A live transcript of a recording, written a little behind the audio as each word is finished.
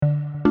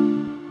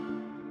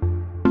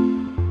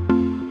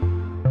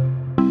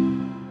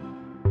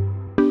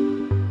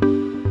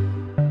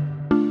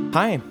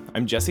Hi,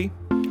 I'm Jesse,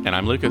 And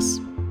I'm Lucas.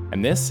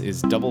 and this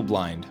is Double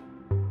Blind.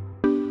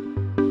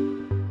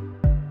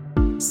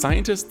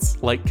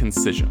 Scientists like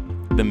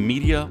concision, the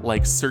media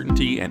likes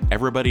certainty, and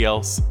everybody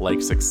else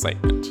likes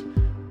excitement.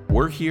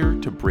 We're here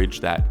to bridge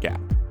that gap.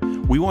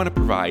 We want to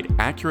provide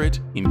accurate,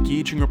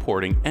 engaging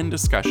reporting and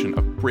discussion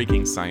of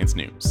breaking science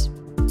news.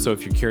 So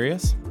if you're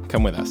curious,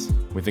 come with us.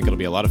 We think it'll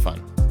be a lot of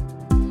fun.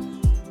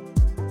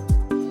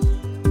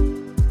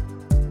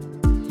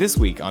 This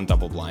week on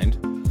Double Blind,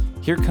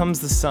 here comes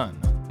the sun,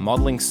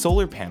 modeling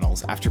solar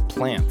panels after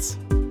plants.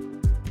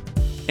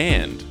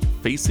 And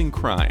facing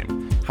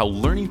crime, how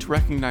learning to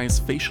recognize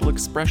facial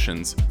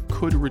expressions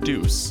could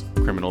reduce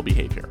criminal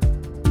behavior.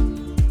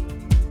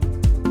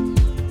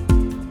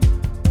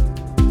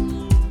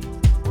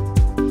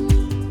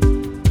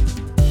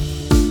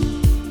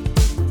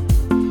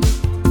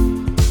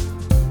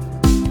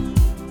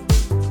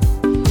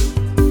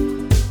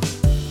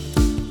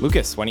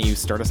 Lucas, why don't you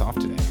start us off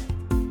today?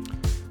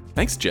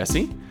 Thanks,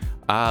 Jesse.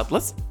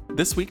 Let's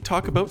this week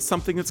talk about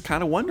something that's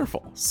kind of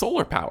wonderful,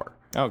 solar power.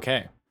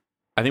 Okay.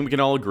 I think we can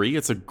all agree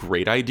it's a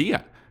great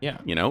idea. Yeah.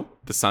 You know,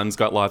 the sun's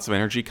got lots of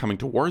energy coming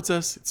towards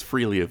us. It's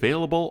freely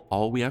available.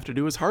 All we have to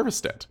do is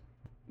harvest it.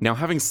 Now,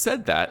 having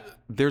said that,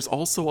 there's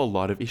also a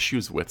lot of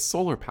issues with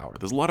solar power.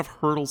 There's a lot of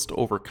hurdles to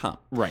overcome.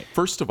 Right.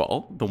 First of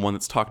all, the one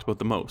that's talked about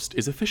the most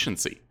is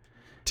efficiency.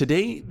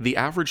 Today, the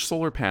average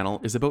solar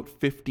panel is about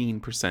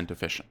 15%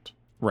 efficient.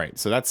 Right.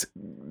 So that's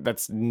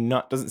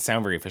not doesn't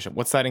sound very efficient.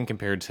 What's that in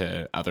compared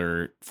to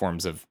other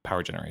forms of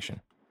power generation?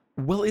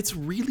 Well, it's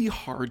really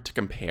hard to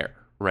compare,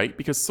 right?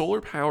 Because solar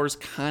power is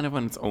kind of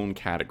on its own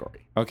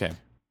category. Okay.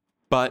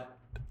 But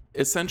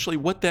essentially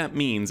what that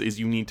means is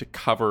you need to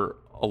cover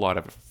a lot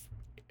of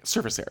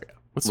surface area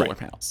with solar Right.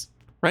 panels,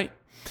 right?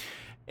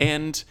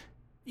 And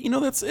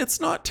it's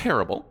not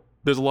terrible.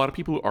 There's a lot of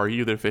people who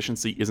argue that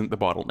efficiency isn't the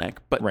bottleneck,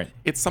 but Right.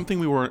 it's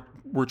something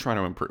we're trying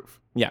to improve.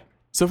 Yeah.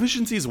 So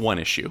efficiency is one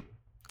issue.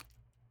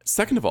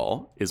 Second of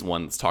all is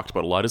one that's talked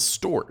about a lot is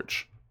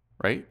storage,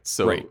 right?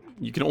 So Right.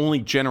 you can only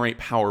generate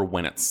power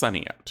when it's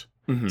sunny out.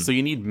 So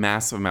you need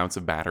massive amounts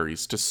of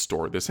batteries to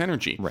store this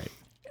energy. Right.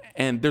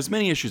 And there's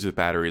many issues with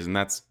batteries, and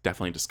that's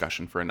definitely a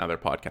discussion for another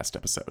podcast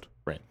episode.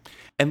 Right.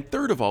 And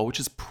third of all, which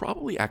is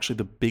probably actually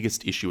the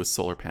biggest issue with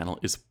solar panel,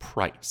 is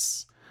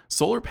price.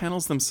 Solar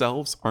panels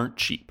themselves aren't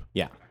cheap.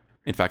 Yeah.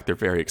 In fact, they're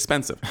very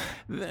expensive.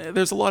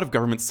 There's a lot of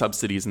government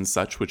subsidies and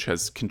such, which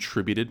has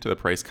contributed to the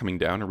price coming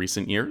down in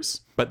recent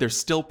years, but they're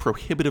still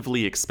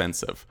prohibitively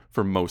expensive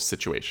for most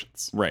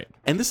situations. Right.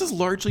 And this is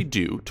largely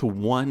due to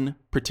one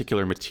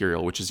particular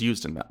material which is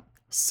used in them,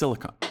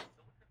 silicon.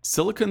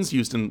 Silicon's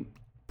used in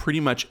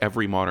pretty much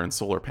every modern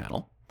solar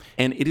panel,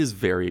 and it is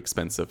very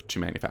expensive to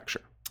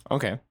manufacture.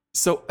 Okay.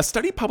 So a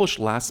study published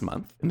last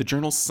month in the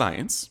journal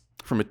Science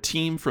from a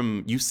team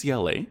from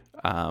UCLA,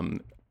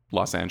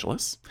 Los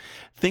Angeles,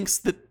 thinks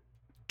that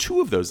two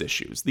of those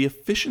issues, the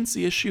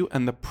efficiency issue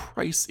and the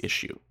price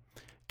issue,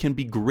 can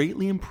be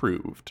greatly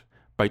improved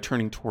by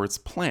turning towards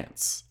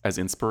plants as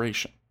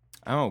inspiration.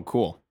 Oh,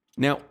 cool.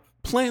 Now,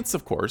 plants,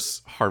 of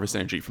course, harvest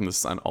energy from the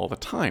sun all the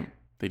time.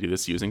 They do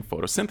this using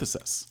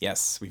photosynthesis.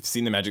 Yes, we've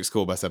seen the Magic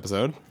School Bus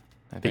episode,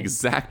 I think.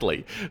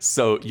 Exactly.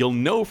 So you'll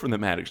know from the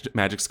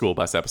Magic School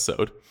Bus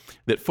episode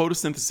that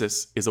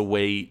photosynthesis is a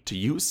way to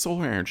use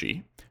solar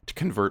energy to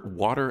convert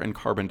water and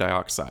carbon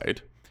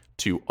dioxide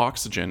to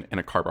oxygen and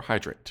a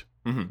carbohydrate.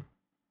 Mm-hmm.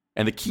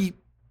 And the key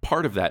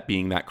part of that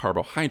being that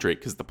carbohydrate,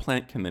 because the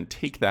plant can then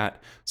take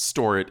that,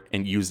 store it,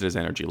 and use it as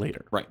energy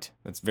later. Right.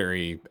 That's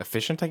very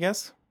efficient, I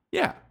guess.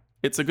 Yeah,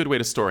 it's a good way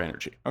to store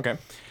energy. Okay.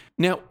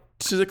 Now,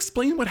 to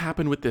explain what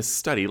happened with this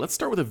study, let's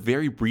start with a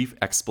very brief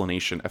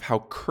explanation of how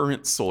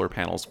current solar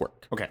panels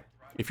work. Okay.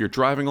 If you're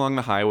driving along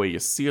the highway, you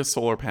see a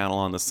solar panel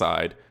on the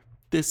side.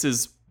 This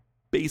is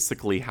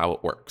basically how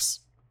it works.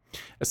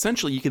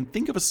 Essentially, you can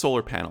think of a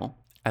solar panel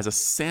as a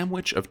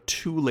sandwich of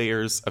two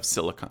layers of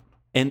silicon.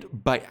 And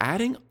by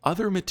adding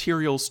other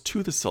materials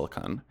to the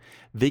silicon,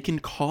 they can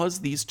cause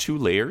these two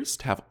layers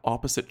to have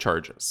opposite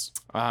charges.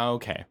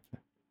 Okay.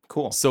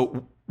 Cool.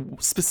 So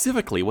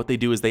specifically, what they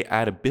do is they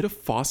add a bit of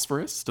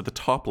phosphorus to the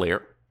top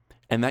layer,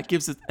 and that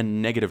gives it a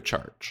negative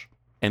charge.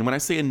 And when I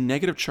say a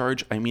negative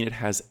charge, I mean it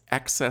has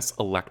excess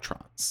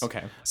electrons.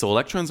 Okay. So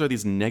electrons are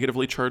these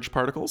negatively charged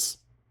particles.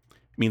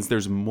 It means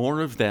there's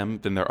more of them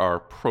than there are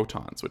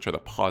protons, which are the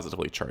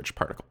positively charged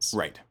particles.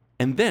 Right.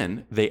 And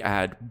then they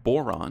add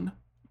boron,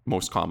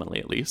 most commonly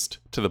at least,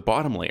 to the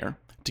bottom layer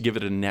to give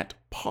it a net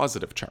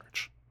positive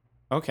charge.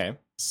 Okay.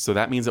 So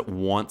that means it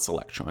wants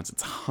electrons.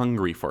 It's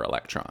hungry for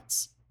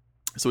electrons.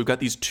 So we've got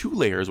these two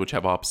layers which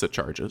have opposite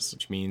charges.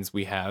 Which means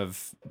we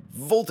have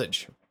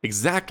voltage.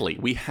 Exactly.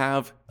 We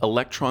have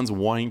electrons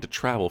wanting to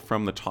travel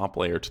from the top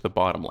layer to the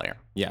bottom layer.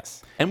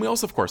 Yes. And we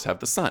also, of course, have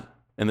the sun.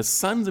 And the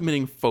sun's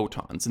emitting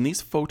photons. And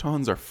these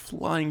photons are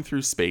flying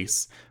through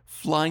space,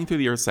 flying through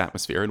the Earth's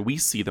atmosphere, and we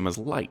see them as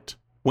light.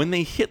 When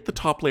they hit the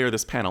top layer of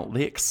this panel,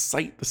 they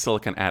excite the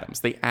silicon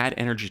atoms. They add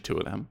energy to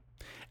them.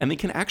 And they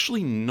can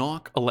actually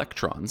knock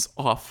electrons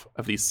off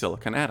of these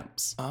silicon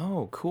atoms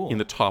Oh, cool. in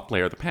the top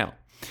layer of the panel.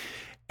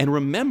 And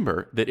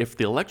remember that if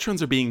the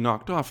electrons are being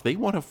knocked off, they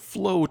want to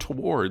flow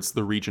towards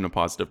the region of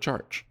positive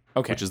charge,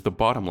 Okay. which is the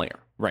bottom layer.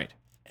 Right.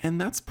 And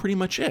that's pretty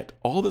much it.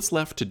 All that's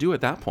left to do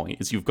at that point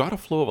is you've got a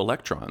flow of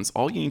electrons.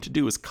 All you need to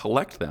do is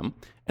collect them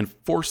and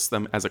force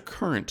them as a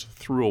current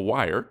through a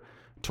wire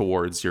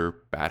towards your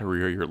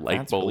battery or your light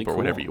That's bulb really or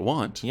whatever cool. you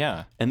want.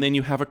 Yeah. And then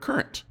you have a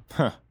current.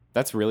 Huh.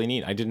 That's really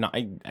neat. I did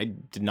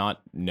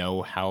not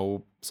know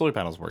how solar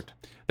panels worked.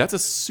 That's a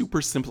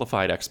super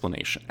simplified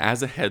explanation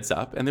as a heads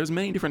up. And there's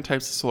many different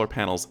types of solar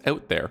panels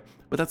out there,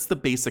 but that's the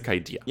basic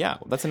idea. Yeah,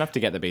 that's enough to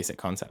get the basic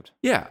concept.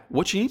 Yeah,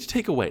 what you need to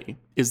take away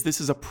is this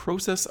is a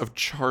process of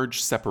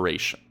charge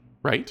separation,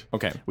 right?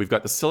 Okay. We've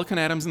got the silicon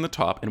atoms in the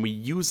top, and we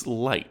use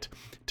light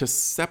to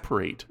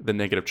separate the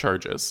negative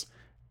charges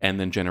and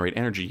then generate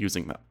energy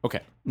using them. Okay.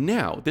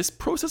 Now, this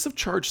process of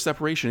charge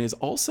separation is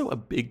also a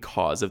big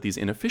cause of these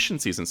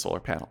inefficiencies in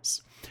solar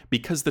panels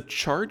because the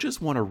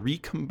charges want to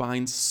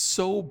recombine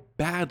so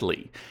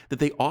badly that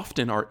they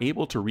often are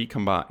able to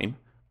recombine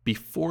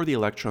before the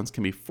electrons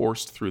can be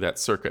forced through that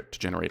circuit to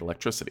generate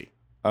electricity.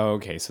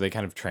 Okay, so they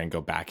kind of try and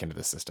go back into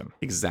the system.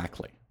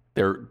 Exactly.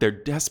 They're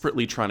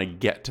desperately trying to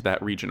get to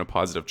that region of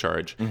positive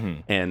charge,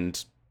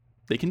 and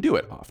they can do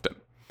it often.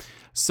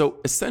 So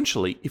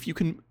essentially, if you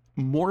can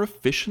more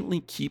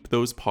efficiently keep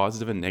those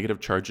positive and negative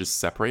charges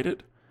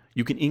separated,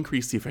 you can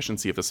increase the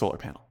efficiency of the solar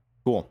panel.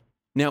 Cool.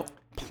 Now,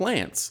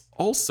 plants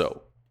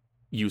also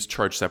use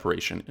charge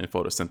separation in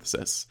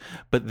photosynthesis,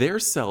 but their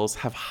cells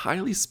have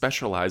highly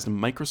specialized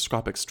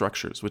microscopic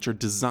structures which are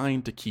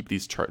designed to keep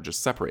these charges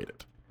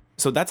separated.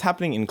 So that's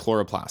happening in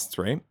chloroplasts,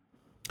 right?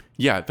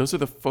 Yeah, those are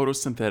the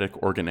photosynthetic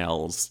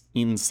organelles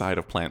inside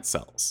of plant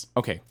cells.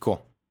 Okay,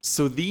 cool.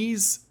 So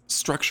these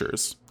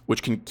structures,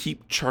 which can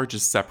keep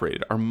charges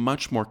separated, are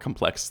much more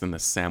complex than the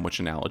sandwich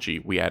analogy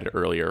we added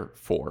earlier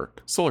for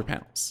solar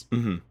panels.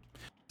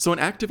 So an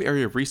active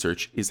area of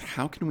research is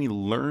how can we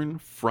learn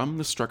from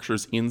the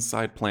structures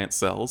inside plant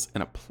cells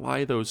and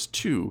apply those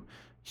to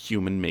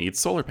human-made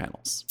solar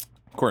panels.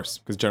 Of course,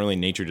 because generally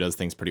nature does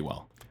things pretty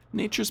well.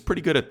 Nature's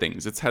pretty good at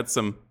things. It's had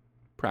some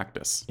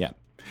practice. Yeah.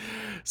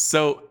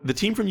 So the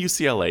team from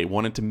UCLA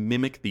wanted to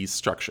mimic these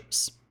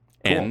structures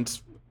and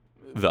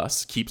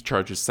thus keep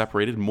charges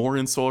separated more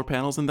in solar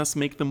panels and thus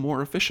make them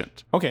more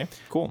efficient. Okay,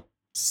 cool.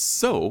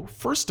 So,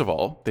 first of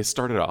all, they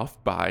started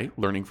off by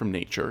learning from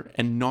nature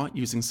and not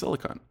using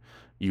silicon,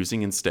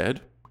 using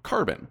instead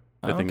carbon,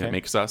 the thing that okay.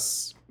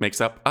 makes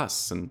up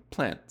us and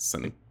plants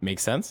and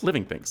Makes sense.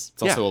 living things.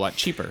 It's also a lot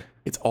cheaper.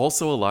 It's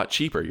also a lot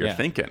cheaper, you're Yeah.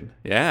 thinking.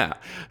 Yeah.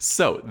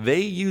 So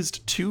they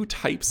used two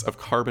types of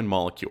carbon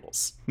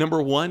molecules. Number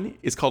one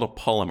is called a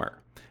polymer.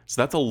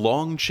 So that's a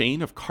long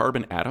chain of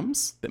carbon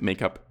atoms that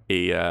make up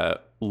a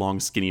long,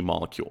 skinny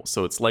molecule.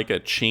 So it's like a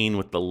chain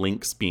with the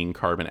links being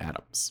carbon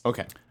atoms.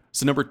 Okay.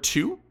 So number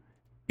two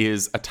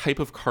is a type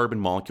of carbon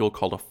molecule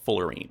called a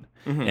fullerene.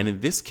 And in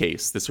this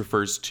case, this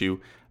refers to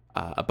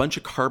a bunch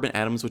of carbon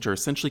atoms which are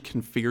essentially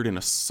configured in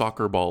a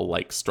soccer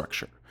ball-like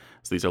structure.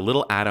 So these are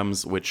little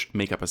atoms which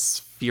make up a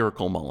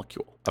spherical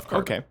molecule of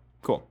carbon. Okay,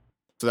 cool.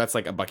 So that's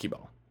like a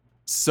buckyball.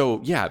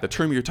 So yeah, the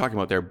term you're talking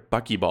about there,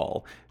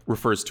 buckyball,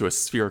 refers to a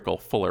spherical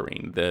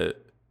fullerene.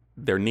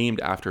 They're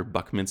named after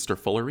Buckminster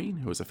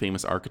Fullerene, who was a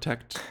famous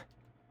architect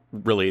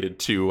related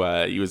to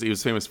he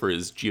was famous for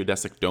his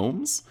geodesic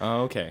domes,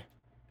 Oh, okay.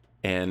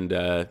 and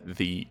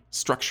the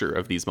structure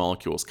of these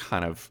molecules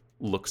kind of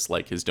looks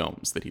like his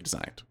domes that he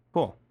designed.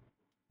 Cool.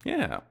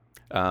 Yeah,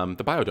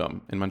 the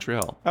Biodome in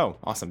Montreal Oh,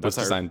 awesome. was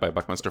That's designed by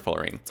Buckminster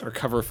Fullerene. our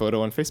cover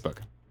photo on Facebook.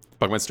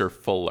 Buckminster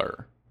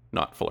Fuller,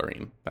 not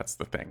Fullerene. That's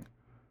the thing.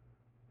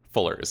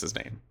 Fuller is his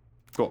name.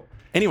 Cool.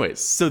 Anyways,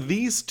 so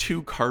these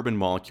two carbon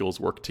molecules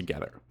work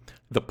together.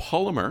 The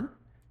polymer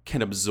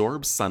can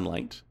absorb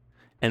sunlight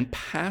and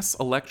pass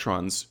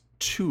electrons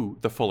to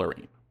the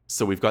fullerene.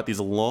 So we've got these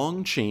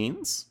long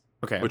chains,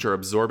 Okay. which are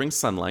absorbing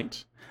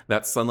sunlight.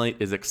 That sunlight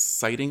is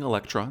exciting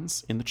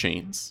electrons in the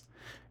chains,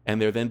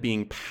 and they're then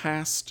being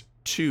passed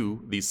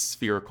to these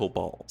spherical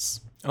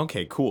balls.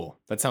 Okay, cool.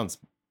 That sounds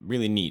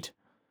really neat.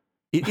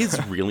 It is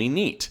really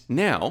neat.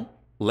 Now,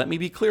 let me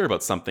be clear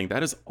about something.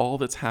 That is all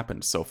that's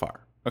happened so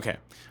far. Okay.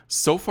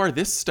 So far,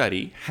 this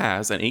study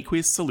has an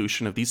aqueous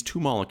solution of these two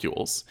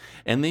molecules,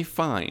 and they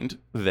find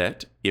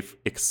that if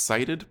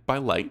excited by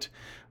light,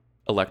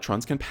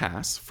 electrons can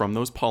pass from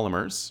those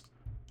polymers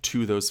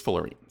to those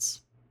fullerenes.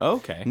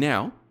 Okay.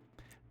 Now,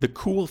 the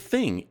cool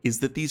thing is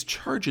that these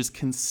charges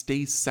can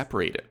stay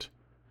separated.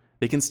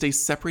 They can stay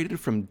separated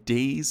from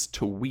days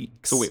to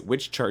weeks. So wait,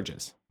 which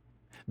charges?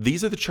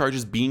 These are the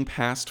charges being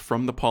passed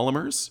from the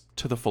polymers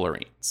to the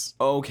fullerenes,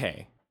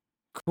 Okay.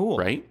 Cool.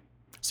 right?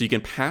 So you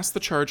can pass the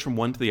charge from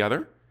one to the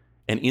other,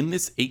 and in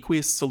this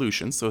aqueous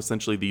solution, so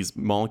essentially these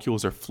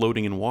molecules are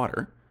floating in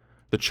water,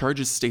 the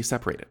charges stay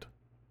separated.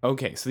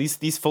 Okay, so these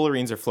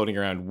fullerenes are floating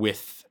around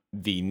with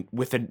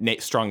a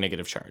strong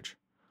negative charge.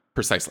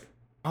 Precisely.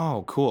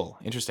 Oh, cool.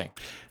 Interesting.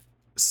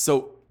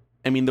 So,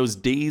 I mean, those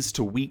days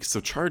to weeks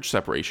of charge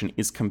separation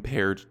is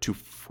compared to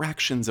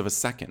fractions of a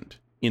second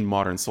in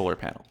modern solar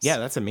panels. Yeah,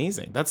 that's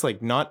amazing. That's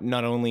like not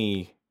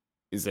only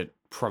is it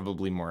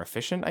probably more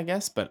efficient, I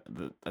guess, but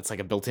that's like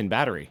a built-in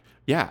battery.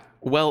 Yeah.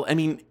 Well, I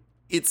mean,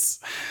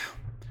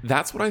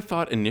 that's what I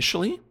thought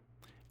initially.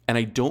 And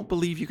I don't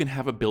believe you can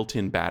have a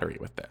built-in battery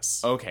with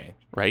this. Okay.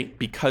 Right?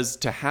 Because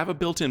to have a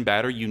built-in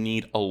battery, you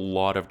need a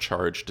lot of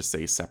charge to,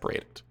 say, separate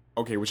it.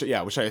 Okay, which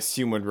I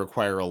assume would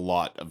require a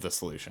lot of the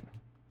solution.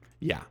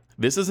 Yeah.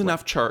 This is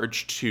enough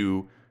charge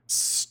to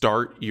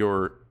start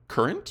your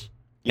current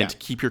and to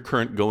keep your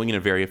current going in a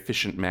very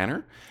efficient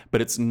manner,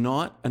 but it's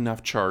not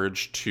enough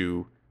charge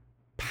to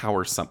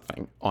power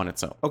something on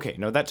its own. Okay,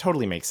 no, that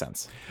totally makes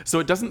sense. So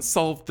it doesn't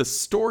solve the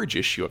storage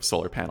issue of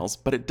solar panels,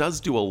 but it does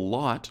do a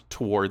lot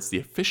towards the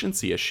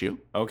efficiency issue.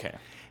 Okay.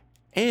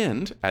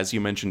 And, as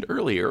you mentioned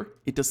earlier,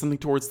 it does something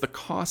towards the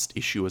cost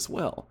issue as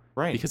well.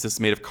 Right. Because it's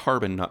made of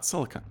carbon, not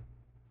silicon.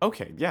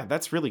 Okay, yeah,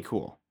 that's really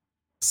cool.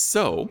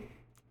 So,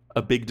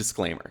 a big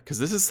disclaimer, because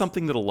this is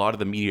something that a lot of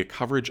the media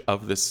coverage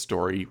of this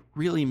story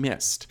really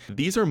missed.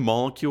 These are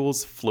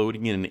molecules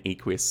floating in an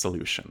aqueous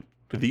solution.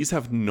 These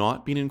have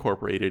not been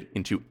incorporated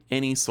into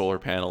any solar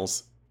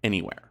panels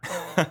anywhere.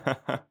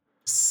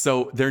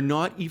 So they're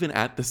not even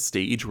at the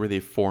stage where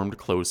they've formed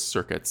closed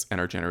circuits and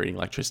are generating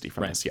electricity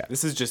from this yet.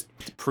 This is just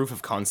proof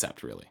of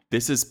concept, really.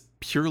 This is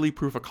purely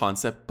proof of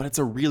concept, but it's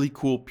a really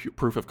cool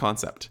proof of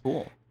concept.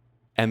 Cool.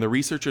 And the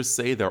researchers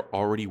say they're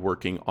already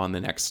working on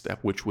the next step,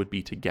 which would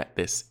be to get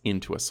this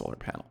into a solar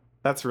panel.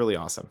 That's really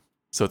awesome.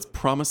 So it's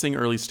promising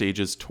early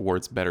stages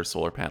towards better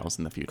solar panels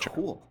in the future.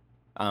 Cool.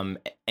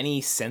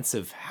 Any sense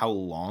of how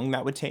long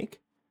that would take?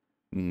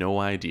 No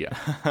idea.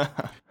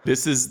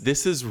 This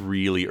is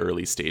really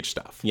early stage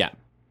stuff. Yeah,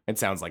 it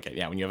sounds like it.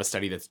 Yeah, when you have a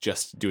study that's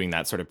just doing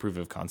that sort of proof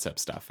of concept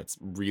stuff, it's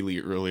really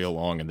early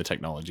along in the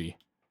technology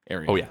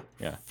area. Oh, yeah.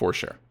 Yeah. For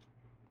sure.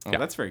 Oh, Yeah.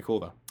 That's very cool,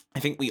 though. I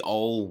think we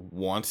all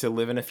want to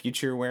live in a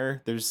future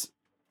where there's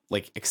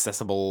like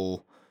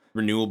accessible,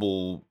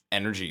 renewable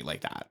energy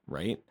like that,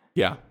 right?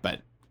 Yeah.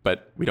 But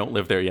we don't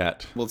live there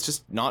yet. well, it's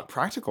just not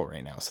practical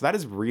right now. So that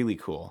is really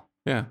cool.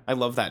 Yeah. I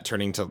love that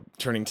turning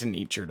to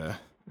nature to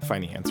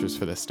find the answers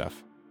for this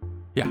stuff.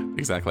 Yeah,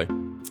 exactly.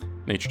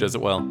 Nature does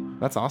it well.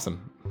 That's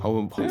awesome.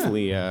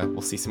 Hopefully,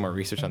 we'll see some more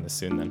research on this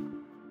soon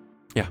then.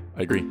 Yeah,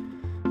 I agree.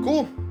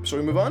 Cool. Shall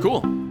we move on?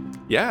 Cool.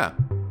 Yeah.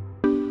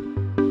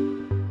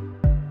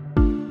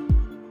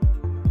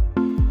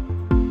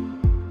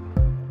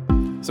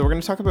 So we're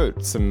going to talk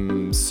about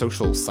some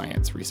social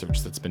science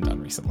research that's been done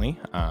recently.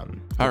 All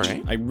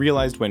right. I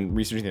realized when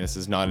researching this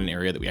is not an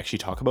area that we actually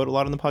talk about a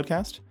lot on the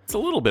podcast. It's a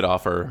little bit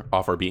off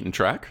our beaten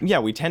track. Yeah,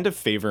 we tend to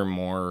favor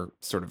more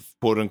sort of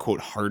quote unquote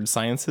hard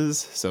sciences.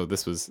 So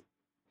this was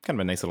kind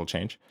of a nice little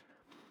change.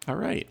 All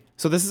right.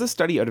 So this is a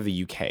study out of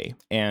the UK,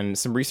 and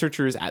some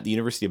researchers at the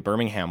University of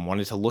Birmingham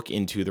wanted to look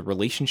into the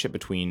relationship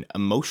between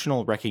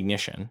emotional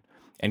recognition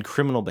and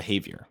criminal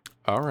behavior.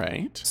 All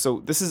right.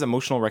 So this is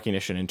emotional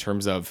recognition in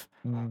terms of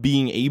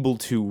being able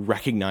to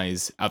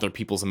recognize other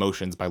people's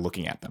emotions by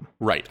looking at them.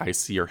 Right. I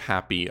see you're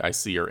happy. I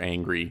see you're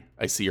angry.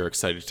 I see you're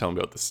excited to tell me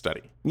about this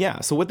study.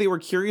 Yeah, so what they were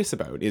curious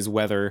about is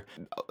whether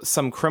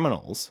some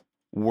criminals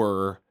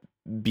were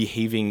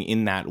behaving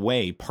in that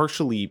way,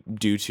 partially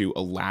due to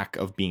a lack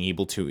of being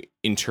able to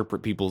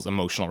interpret people's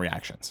emotional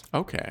reactions.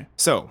 Okay.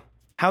 So,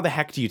 how the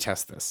heck do you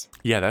test this?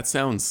 Yeah, that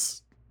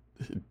sounds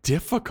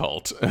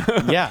difficult.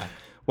 Yeah.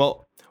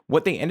 Well,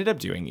 what they ended up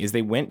doing is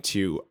they went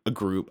to a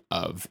group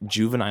of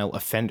juvenile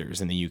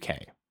offenders in the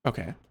UK.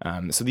 Okay.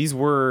 So these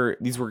were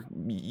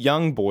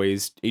young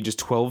boys, ages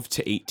 12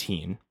 to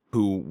 18,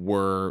 who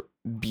were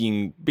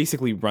being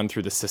basically run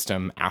through the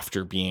system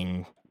after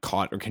being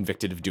caught or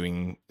convicted of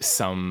doing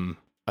some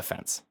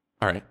offense.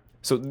 All right.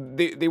 So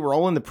they were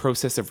all in the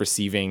process of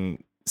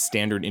receiving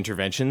standard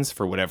interventions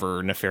for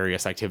whatever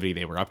nefarious activity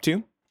they were up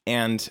to.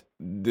 And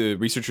the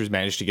researchers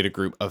managed to get a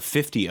group of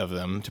 50 of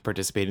them to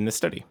participate in this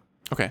study.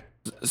 Okay.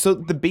 So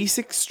the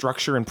basic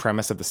structure and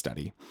premise of the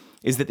study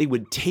is that they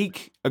would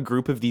take a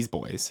group of these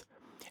boys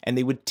and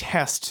they would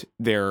test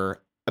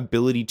their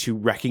ability to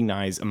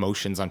recognize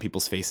emotions on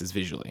people's faces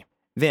visually.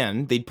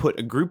 Then they'd put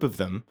a group of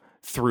them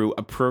through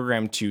a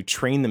program to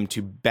train them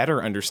to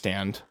better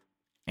understand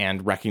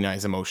and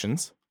recognize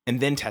emotions, and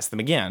then test them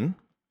again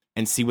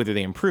and see whether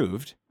they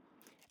improved.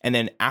 And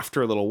then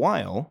after a little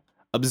while,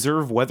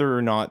 observe whether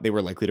or not they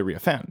were likely to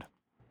reoffend.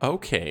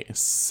 Okay.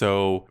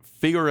 So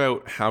figure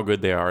out how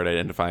good they are at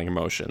identifying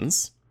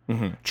emotions,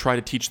 try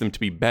to teach them to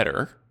be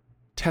better,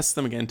 test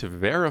them again to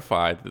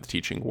verify that the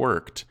teaching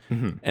worked,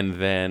 and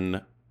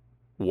then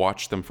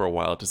watch them for a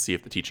while to see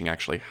if the teaching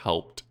actually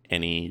helped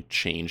any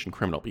change in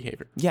criminal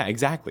behavior. Yeah,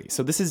 exactly.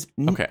 So this is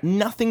Okay.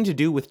 nothing to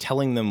do with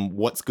telling them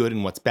what's good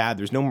and what's bad.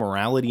 There's no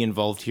morality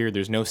involved here.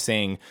 There's no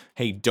saying,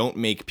 hey, don't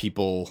make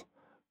people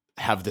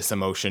have this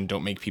emotion.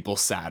 Don't make people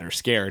sad or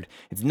scared.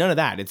 It's none of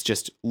that. It's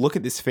just look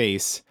at this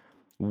face.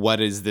 What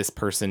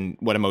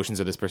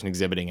emotions are this person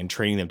exhibiting, and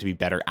training them to be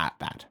better at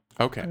that.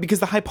 Okay. Because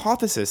the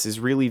hypothesis is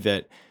really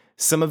that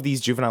some of these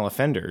juvenile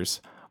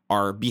offenders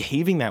are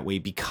behaving that way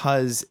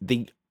because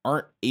they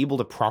aren't able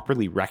to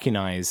properly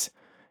recognize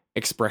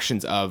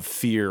expressions of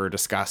fear or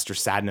disgust or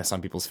sadness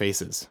on people's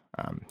faces,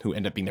 who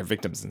end up being their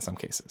victims in some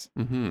cases.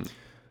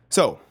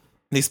 So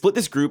They split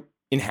this group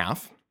in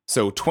half.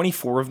 So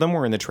 24 of them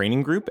were in the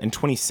training group and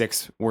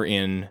 26 were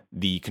in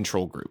the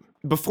control group.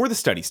 Before the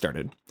study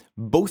started,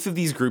 both of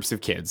these groups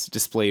of kids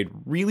displayed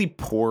really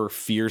poor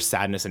fear,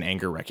 sadness, and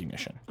anger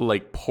recognition.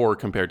 Like poor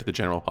compared to the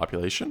general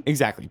population?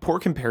 Exactly. Poor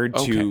compared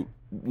to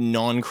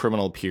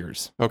non-criminal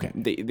peers. Okay.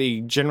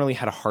 They generally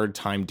had a hard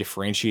time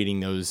differentiating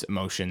those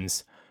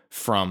emotions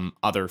from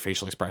other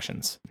facial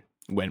expressions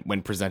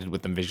when presented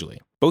with them visually.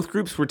 Both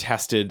groups were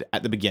tested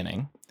at the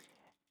beginning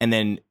and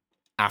then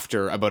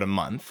after about a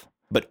month,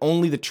 but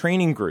only the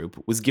training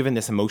group was given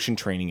this emotion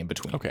training in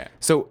between. Okay.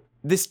 So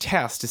this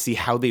test to see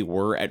how they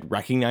were at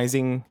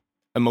recognizing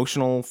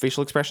emotional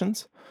facial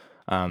expressions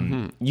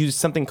used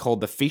something called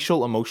the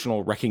Facial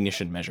Emotional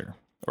Recognition Measure,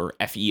 or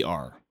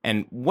FER.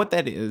 And what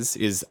that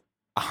is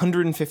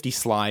 150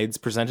 slides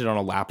presented on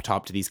a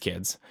laptop to these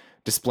kids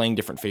displaying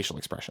different facial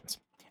expressions.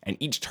 And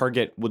each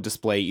target will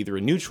display either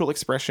a neutral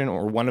expression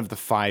or one of the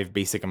 5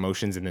 basic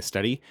emotions in this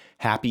study: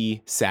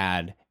 happy,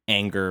 sad,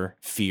 anger,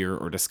 fear,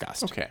 or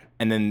disgust. Okay.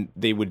 And then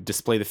they would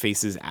display the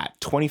faces at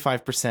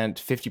 25%,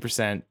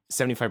 50%,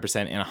 75%,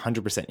 and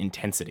 100%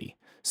 intensity.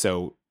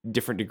 So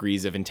different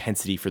degrees of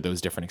intensity for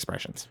those different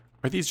expressions.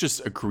 Are these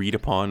just agreed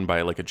upon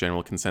by like a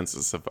general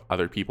consensus of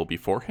other people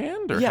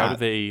beforehand? Or Yeah, how do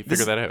they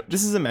figure that out?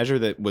 This is a measure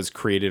that was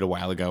created a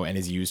while ago and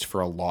is used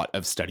for a lot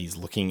of studies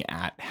looking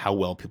at how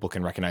well people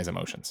can recognize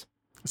emotions.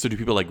 So do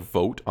people like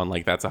vote on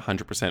like that's a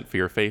 100%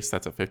 fear face,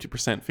 that's a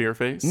 50% fear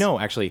face? No,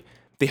 actually,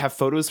 they have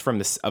photos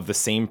of the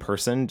same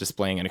person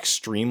displaying an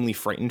extremely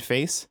frightened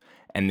face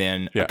and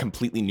then a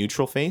completely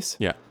neutral face.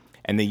 Yeah.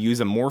 And they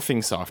use a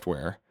morphing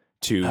software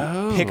to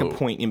pick a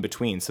point in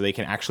between so they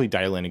can actually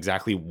dial in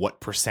exactly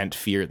what percent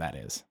fear that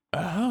is.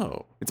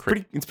 Oh. It's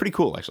pretty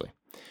cool, actually.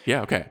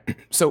 Yeah, okay.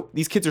 So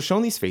these kids are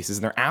shown these faces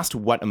and they're asked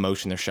what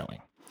emotion they're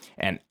showing.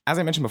 And as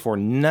I mentioned before,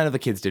 none of the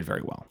kids did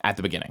very well at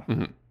the beginning.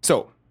 Mm-hmm.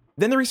 So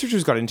then the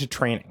researchers got into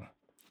training.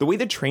 The way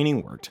the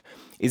training worked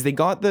is they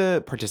got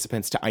the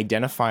participants to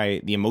identify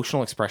the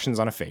emotional expressions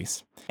on a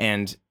face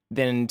and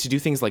then to do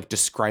things like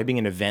describing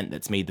an event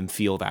that's made them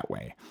feel that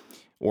way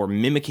or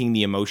mimicking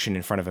the emotion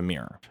in front of a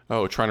mirror.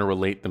 Oh, trying to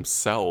relate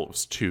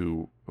themselves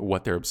to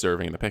what they're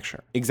observing in the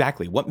picture.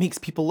 Exactly. What makes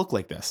people look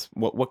like this?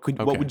 What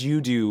would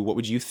you do? What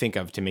would you think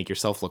of to make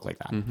yourself look like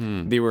that?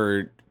 Mm-hmm. They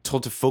were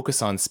told to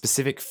focus on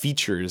specific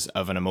features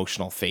of an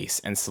emotional face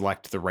and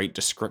select the right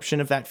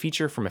description of that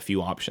feature from a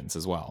few options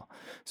as well.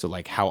 So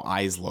like how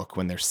eyes look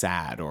when they're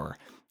sad or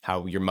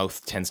how your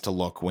mouth tends to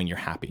look when you're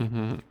happy.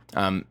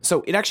 Mm-hmm.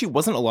 So it actually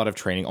wasn't a lot of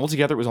training.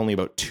 Altogether, it was only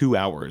about 2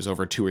 hours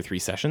over 2 or 3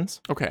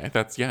 sessions. Okay,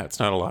 it's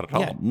not a lot at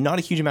all. Yeah, not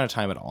a huge amount of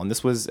time at all. And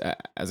this was,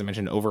 as I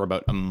mentioned, over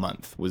about a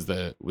month was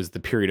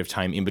the period of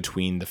time in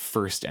between the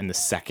first and the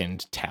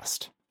second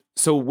test.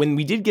 So when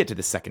we did get to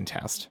the second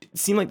test, it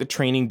seemed like the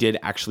training did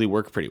actually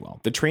work pretty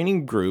well. The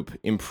training group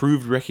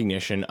improved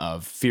recognition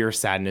of fear,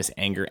 sadness,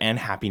 anger, and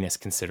happiness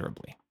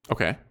considerably.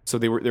 Okay. So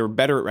they were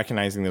better at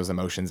recognizing those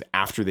emotions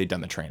after they'd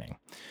done the training.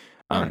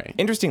 All right.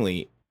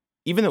 Interestingly,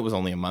 even though it was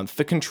only a month,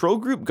 the control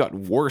group got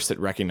worse at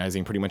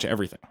recognizing pretty much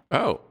everything.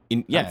 Oh,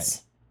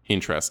 that's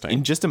interesting.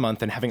 In just a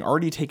month, and having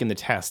already taken the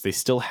test, they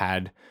still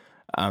had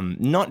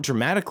not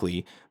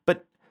dramatically,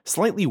 but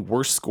slightly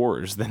worse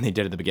scores than they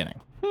did at the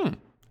beginning.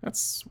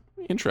 That's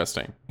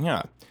interesting.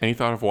 Yeah. Any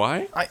thought of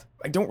why?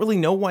 I don't really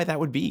know why that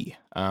would be.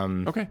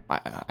 Okay.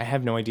 I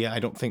have no idea. I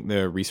don't think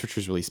the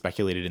researchers really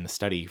speculated in the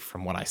study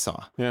from what I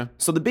saw. Yeah.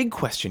 So the big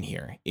question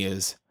here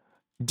is,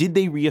 did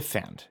they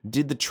reoffend?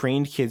 Did the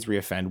trained kids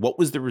reoffend? What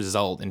was the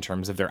result in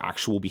terms of their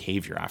actual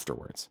behavior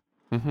afterwards?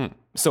 Mm-hmm.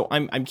 So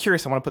I'm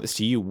curious. I want to put this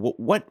to you.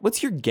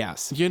 What's your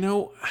guess? You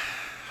know,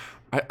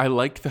 I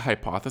like the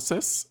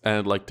hypothesis, and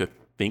I'd like to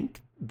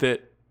think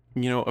that,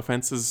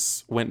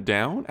 offenses went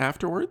down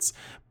afterwards,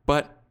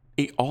 but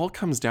it all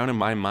comes down in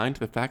my mind to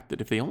the fact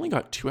that if they only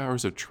got 2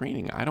 hours of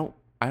training, I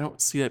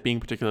don't see that being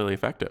particularly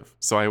effective.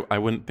 So I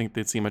wouldn't think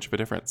they'd see much of a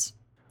difference.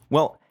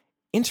 Well,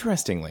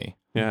 interestingly,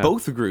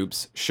 both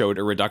groups showed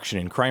a reduction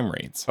in crime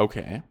rates.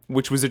 Okay.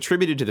 Which was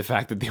attributed to the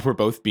fact that they were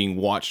both being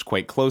watched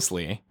quite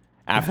closely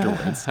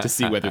afterwards to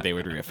see whether they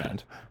would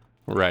reoffend.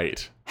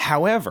 Right.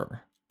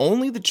 However,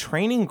 only the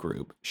training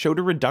group showed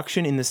a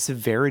reduction in the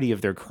severity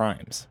of their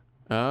crimes.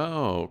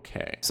 Oh,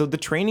 okay. So the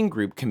training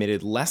group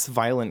committed less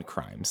violent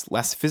crimes,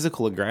 less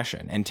physical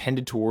aggression, and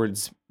tended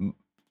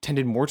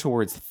more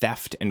towards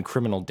theft and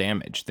criminal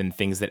damage than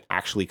things that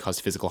actually cause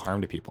physical harm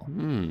to people.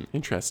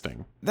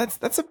 Interesting.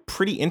 That's a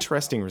pretty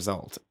interesting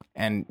result.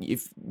 And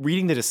if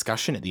reading the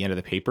discussion at the end of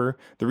the paper,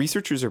 the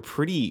researchers are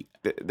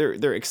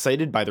they're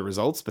excited by the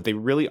results, but they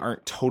really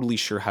aren't totally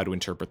sure how to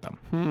interpret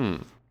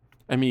them.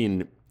 I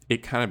mean,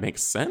 it kind of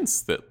makes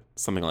sense that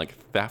something like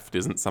theft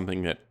isn't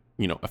something that,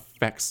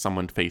 affects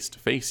someone face to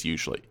face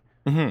usually.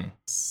 Mm-hmm.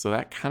 So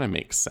that kind of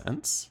makes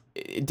sense.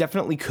 It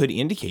definitely could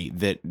indicate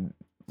that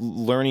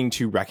learning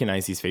to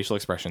recognize these facial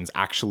expressions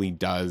actually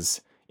does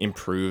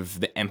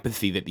improve the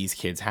empathy that these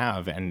kids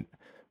have and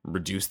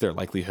reduce their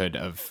likelihood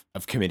of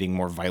committing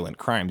more violent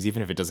crimes.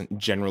 Even if it doesn't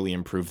generally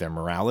improve their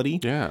morality,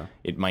 yeah,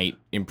 it might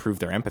improve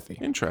their empathy.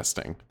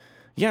 Interesting.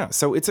 Yeah,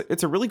 so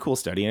it's a really cool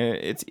study, and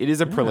it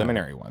is a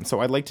preliminary one. So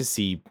I'd like to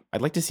see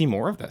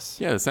more of this.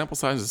 Yeah, the sample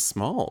size is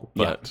small,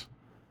 but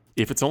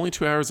if it's only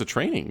 2 hours of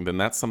training, then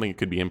that's something that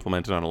could be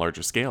implemented on a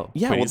larger scale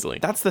quite easily.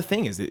 That's the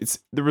thing, is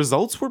the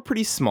results were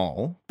pretty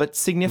small but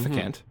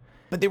significant.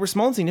 But they were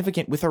small and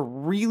significant with a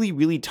really,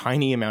 really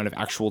tiny amount of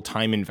actual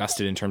time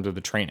invested in terms of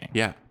the training.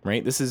 Yeah.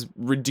 Right? This is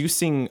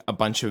reducing a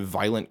bunch of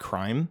violent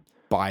crime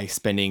by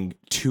spending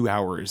 2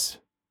 hours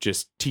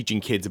just teaching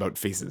kids about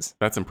faces.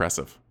 That's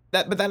impressive.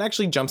 But that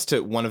actually jumps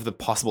to one of the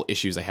possible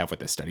issues I have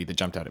with this study that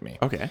jumped out at me.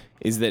 Okay.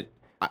 Is that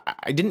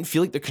I didn't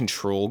feel like the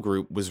control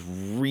group was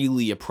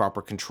really a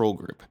proper control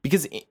group.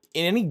 Because in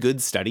any good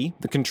study,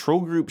 the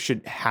control group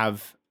should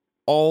have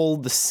all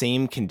the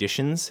same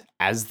conditions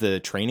as the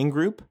training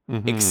group,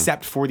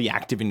 except for the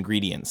active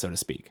ingredient, so to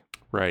speak.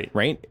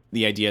 Right?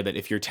 The idea that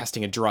if you're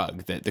testing a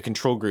drug, that the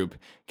control group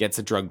gets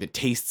a drug that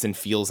tastes and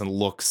feels and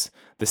looks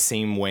the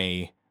same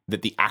way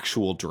that the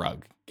actual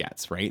drug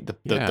gets, right?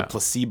 The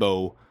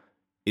placebo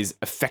is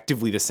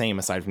effectively the same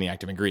aside from the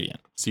active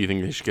ingredient. So you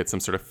think they should get some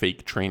sort of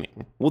fake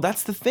training? Well,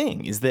 that's the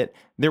thing, is that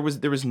there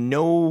was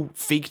no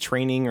fake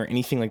training or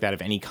anything like that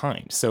of any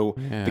kind. So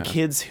the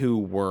kids who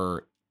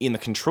were in the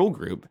control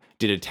group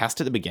did a test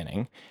at the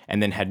beginning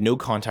and then had no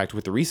contact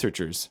with the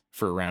researchers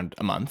for around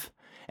a month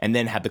and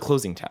then had the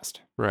closing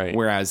test. Right.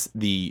 Whereas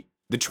the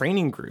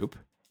training group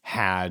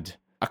had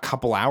a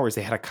couple hours,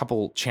 they had a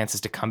couple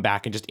chances to come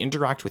back and just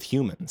interact with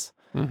humans.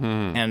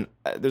 And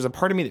there's a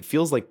part of me that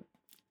feels like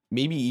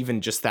maybe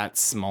even just that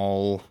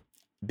small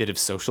bit of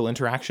social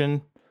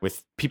interaction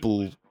with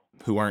people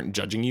who aren't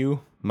judging you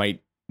might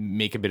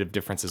make a bit of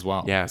difference as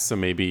well. Yeah, so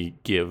maybe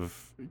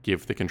give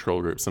the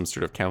control group some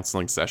sort of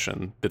counseling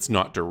session that's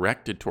not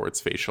directed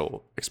towards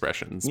facial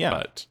expressions,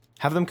 but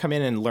have them come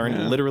in and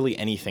learn literally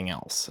anything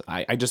else.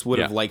 I just would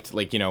have liked,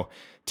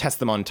 test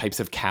them on types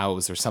of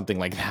cows or something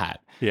like that.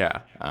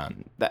 Yeah.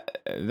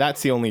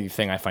 That's the only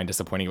thing I find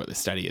disappointing about this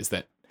study, is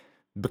that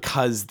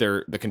because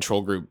the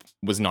control group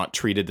was not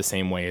treated the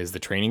same way as the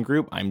training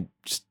group, I'm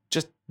just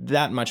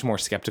that much more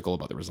skeptical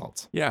about the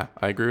results. Yeah,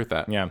 I agree with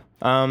that. Yeah.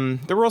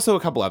 There were also a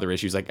couple other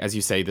issues, like, as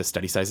you say, the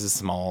study size is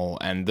small,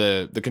 and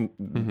the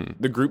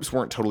groups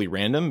weren't totally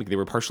random. They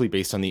were partially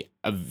based on the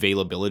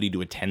availability to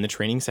attend the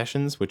training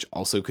sessions, which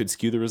also could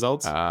skew the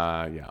results.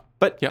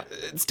 But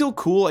it's still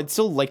cool. I'd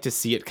still like to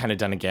see it kind of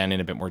done again in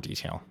a bit more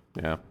detail.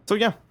 Yeah. So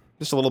yeah,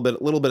 just a little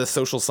bit of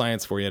social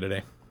science for you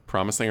today.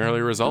 Promising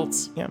early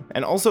results. Yeah.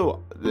 And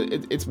also,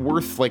 it's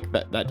worth,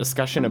 that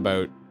discussion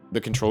about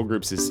the control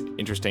groups is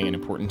interesting and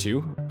important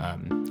too,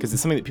 because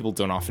it's something that people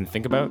don't often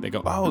think about. They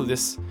go, oh,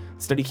 this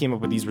study came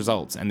up with these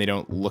results, and they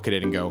don't look at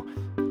it and go,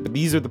 but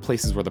these are the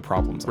places where the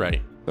problems are.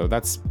 Right. So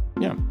that's,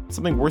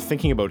 something worth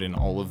thinking about in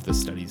all of the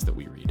studies that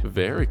we read.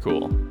 Very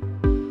cool.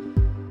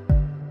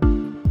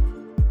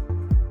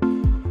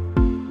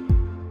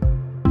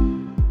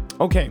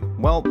 Okay,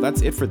 well,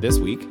 that's it for this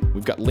week.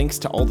 We've got links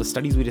to all the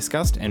studies we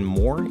discussed and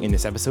more in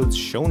this episode's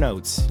show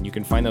notes. You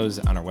can find those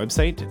on our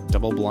website,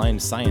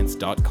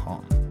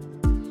 doubleblindScience.com.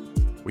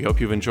 We hope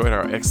you've enjoyed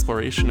our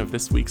exploration of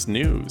this week's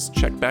news.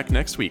 Check back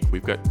next week.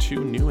 We've got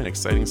 2 new and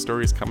exciting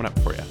stories coming up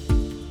for you.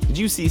 Did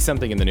you see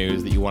something in the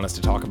news that you want us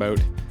to talk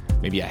about?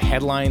 Maybe a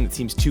headline that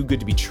seems too good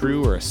to be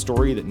true, or a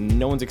story that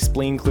no one's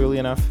explained clearly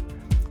enough?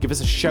 Give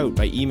us a shout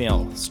by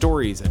email,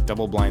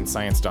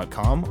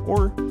 stories@doubleblindScience.com,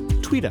 or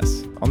tweet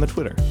us on the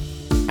Twitter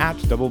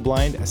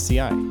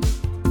 @DoubleblindSCI.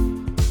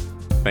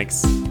 Thanks.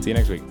 See you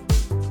next week.